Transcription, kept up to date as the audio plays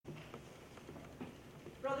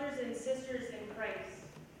Brothers and sisters in Christ,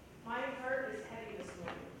 my heart is heavy this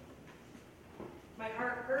morning. My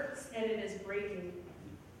heart hurts and it is breaking.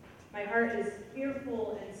 My heart is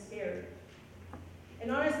fearful and scared.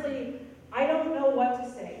 And honestly, I don't know what to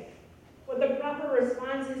say. What the proper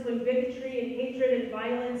response is when bigotry and hatred and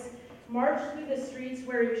violence march through the streets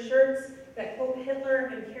wearing shirts that quote Hitler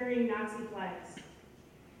and carrying Nazi flags.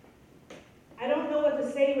 I don't know what to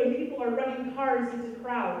say when people are running cars into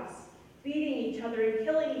crowds, beating each other and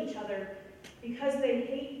killing each other because they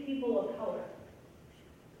hate people of color.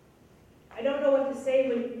 I don't know what to say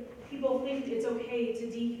when people think it's okay to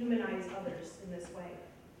dehumanize others in this way.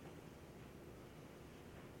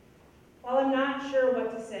 While I'm not sure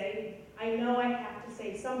what to say, I know I have to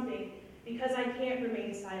say something because I can't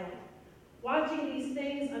remain silent, watching these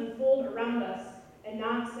things unfold around us and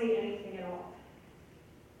not say anything at all.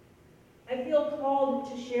 I feel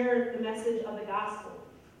called to share the message of the gospel,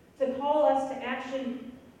 to call us to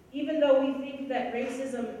action even though we think that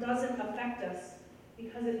racism doesn't affect us,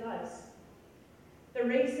 because it does. The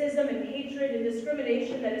racism and hatred and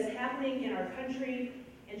discrimination that is happening in our country,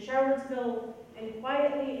 in Charlottesville, and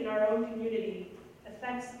quietly in our own community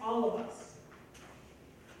affects all of us.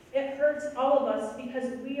 It hurts all of us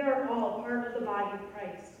because we are all part of the body of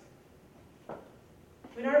Christ.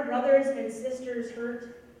 When our brothers and sisters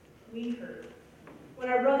hurt, we hurt. When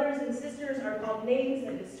our brothers and sisters are called names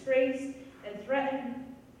and disgraced and threatened,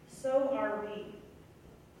 so are we.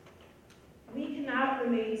 We cannot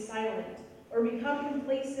remain silent or become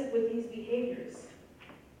complacent with these behaviors.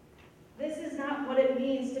 This is not what it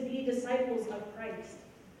means to be disciples of Christ,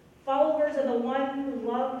 followers of the one who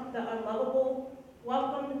loved the unlovable,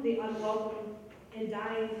 welcomed the unwelcome, and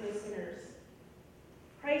died for sinners.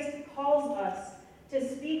 Christ calls us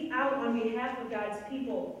to speak out on behalf of God's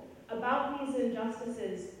people about these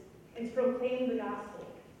injustices and to proclaim the gospel,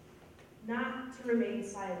 not to remain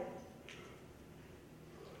silent.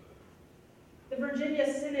 The Virginia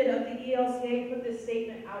Synod of the ELCA put this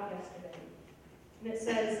statement out yesterday, and it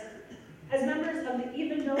says, as members of the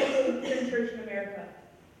Evangelical Lutheran Church in America,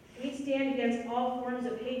 we stand against all forms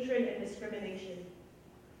of hatred and discrimination.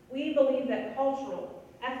 We believe that cultural,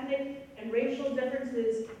 ethnic, and racial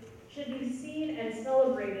differences should be seen and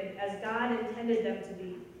celebrated as God intended them to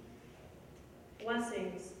be.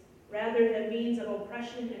 Blessings, rather than means of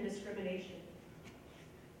oppression and discrimination.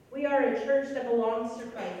 We are a church that belongs to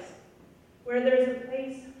Christ, where there is a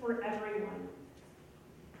place for everyone.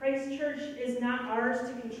 Christ Church is not ours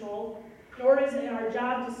to control, nor is it our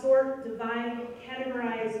job to sort, divide,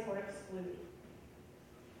 categorize, or exclude.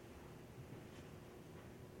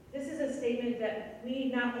 This is a statement that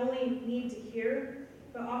we not only need to hear,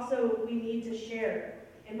 but also we need to share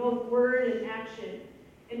in both word and action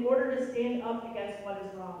in order to stand up against what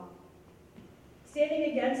is wrong.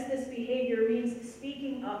 Standing against this behavior means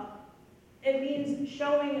speaking up. It means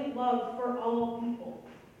showing love for all people.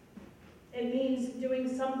 It means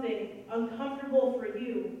doing something uncomfortable for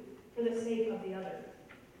you for the sake of the other.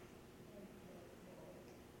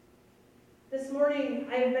 This morning,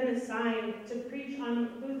 I have been assigned to preach on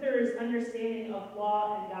Luther's understanding of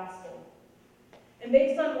law and gospel. And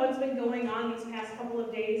based on what's been going on these past couple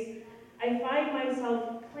of days, I find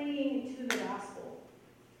myself clinging to the gospel,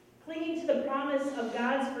 clinging to the promise of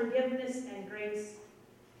God's forgiveness and grace,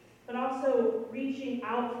 but also reaching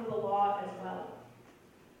out for the law as well.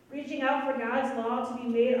 Reaching out for God's law to be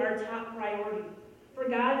made our top priority, for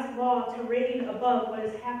God's law to reign above what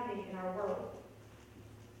is happening in our world.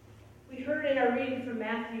 We heard in our reading from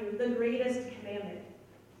Matthew the greatest commandment,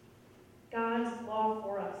 God's law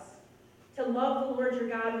for us, to love the Lord your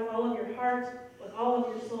God with all of your heart, with all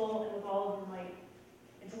of your soul, and with all of your might,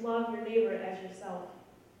 and to love your neighbor as yourself.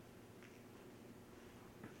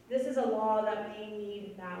 This is a law that we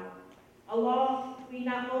need now. A law we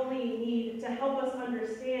not only need to help us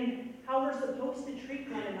understand how we're supposed to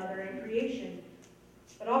treat one another in creation,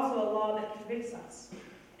 but also a law that convicts us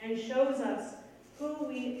and shows us who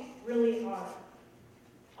we really are.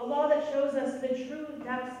 A law that shows us the true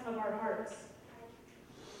depths of our hearts.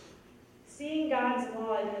 Seeing God's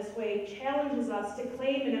law in this way challenges us to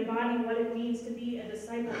claim and embody what it means to be a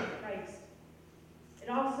disciple of Christ. It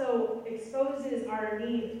also exposes our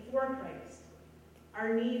need for Christ,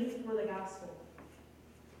 our need for the gospel.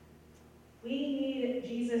 We need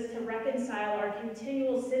Jesus to reconcile our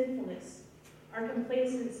continual sinfulness, our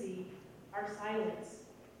complacency, our silence.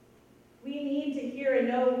 We need to hear and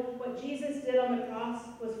know what Jesus did on the cross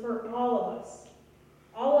was for all of us,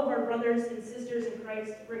 all of our brothers and sisters in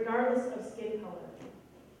Christ, regardless of skin color.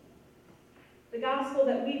 The gospel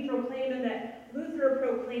that we proclaim and that Luther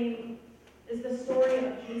proclaimed is the story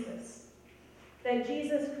of Jesus. That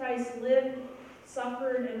Jesus Christ lived,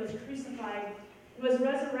 suffered and was crucified, and was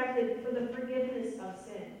resurrected for the forgiveness of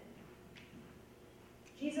sin.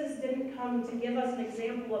 Jesus didn't come to give us an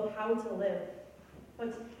example of how to live,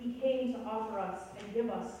 but he came to offer us and give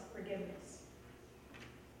us forgiveness.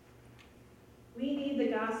 We need the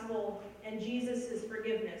gospel and Jesus'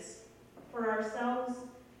 forgiveness for ourselves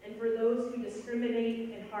and for those who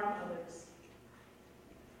discriminate and harm others.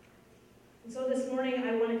 And so this morning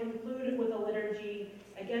I want to conclude with a liturgy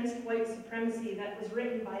against white supremacy that was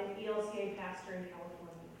written by an ELCA pastor in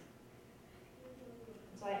California.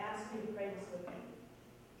 And so I ask you to pray this with me.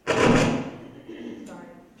 Sorry.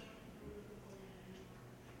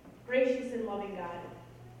 Gracious and loving God,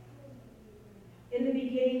 in the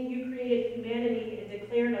beginning you created humanity and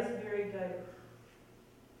declared us very good.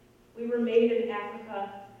 We were made in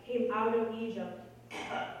Africa, came out of Egypt.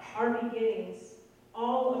 Our beginnings,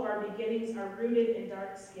 all of our beginnings are rooted in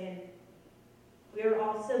dark skin. We are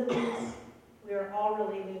all siblings. We are all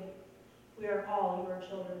related. We are all your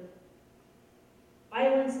children.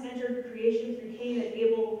 Violence entered creation through Cain and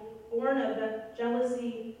Abel, born of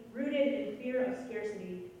jealousy, rooted in fear of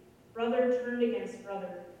scarcity. Brother turned against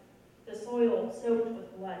brother, the soil soaked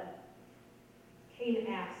with blood. Cain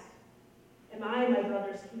asked, "Am I my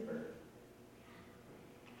brother's keeper?"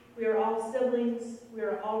 We are all siblings. We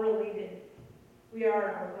are all related. We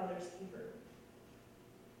are our brother's keeper.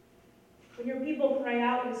 When your people cried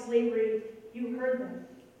out in slavery, you heard them.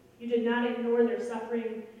 You did not ignore their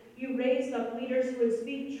suffering. You raised up leaders who would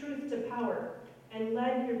speak truth to power and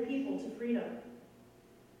led your people to freedom.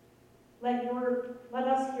 Let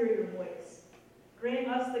us hear your voice. Grant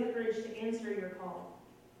us the courage to answer your call.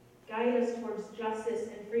 Guide us towards justice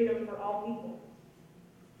and freedom for all people.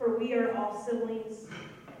 For we are all siblings.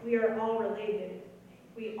 We are all related.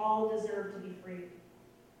 We all deserve to be free.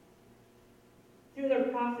 Through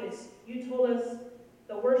the prophets, you told us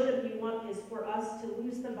the worship you want is for us to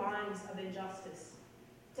loose the bonds of injustice,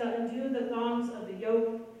 to undo the thongs of the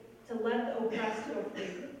yoke, to let the oppressed go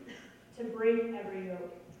free, to break every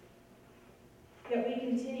yoke. Yet we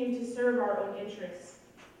continue to serve our own interests,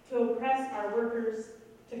 to oppress our workers,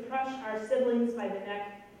 to crush our siblings by the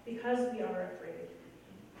neck because we are afraid,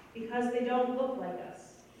 because they don't look like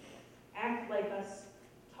us, act like us,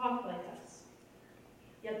 talk like us.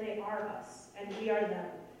 Yet they are us, and we are them.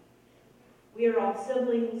 We are all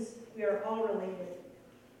siblings. We are all related.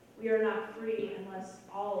 We are not free unless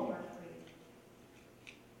all are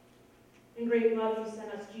free. In great love, you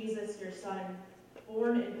sent us Jesus, your Son,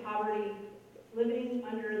 born in poverty, living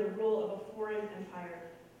under the rule of a foreign empire.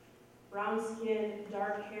 Brown skin,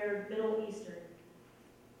 dark haired, Middle Eastern.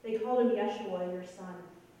 They called him Yeshua, your Son,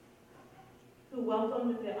 who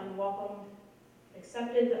welcomed the unwelcomed,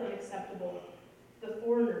 accepted the unacceptable, the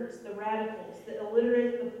foreigners, the radicals, the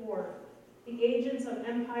illiterate, the poor, the agents of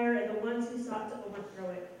empire and the ones who sought to overthrow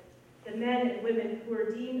it, the men and women who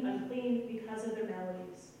were deemed unclean because of their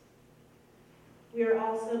maladies. We are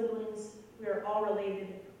all siblings. We are all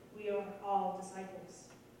related. We are all disciples.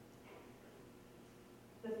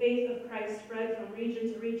 The faith of Christ spread from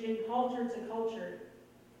region to region, culture to culture.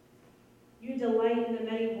 You delight in the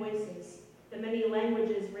many voices, the many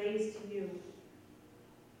languages raised to you.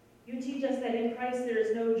 You teach us that in Christ there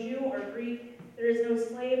is no Jew or Greek, there is no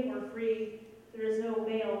slave or free, there is no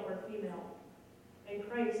male or female. In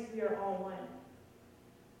Christ we are all one.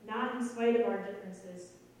 Not in spite of our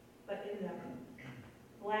differences, but in them.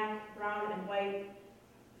 Black, brown, and white,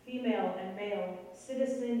 female and male,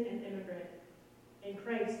 citizen and immigrant. In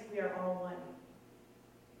Christ we are all one.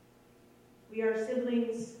 We are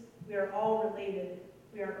siblings, we are all related,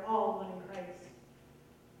 we are all one in Christ.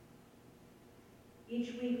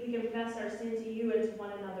 Each week we confess our sin to you and to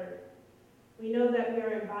one another. We know that we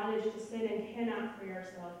are in bondage to sin and cannot free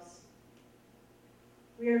ourselves.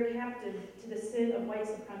 We are captive to the sin of white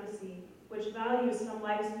supremacy, which values some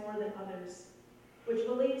lives more than others, which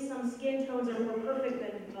believes some skin tones are more perfect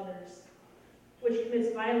than others, which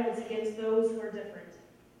commits violence against those who are different.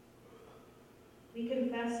 We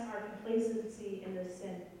confess our complacency in this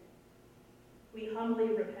sin. We humbly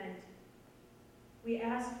repent. We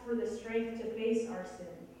ask for the strength to face our sin,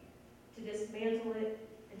 to dismantle it,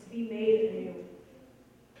 and to be made anew.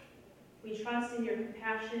 We trust in your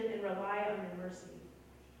compassion and rely on your mercy,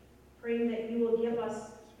 praying that you will give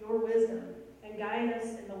us your wisdom and guide us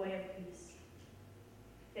in the way of peace,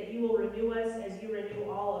 that you will renew us as you renew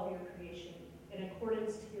all of your creation in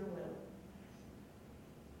accordance to your will.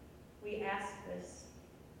 We ask this,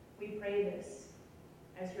 we pray this,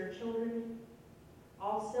 as your children,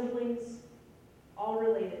 all siblings, all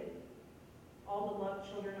related, all beloved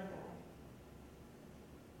children of God.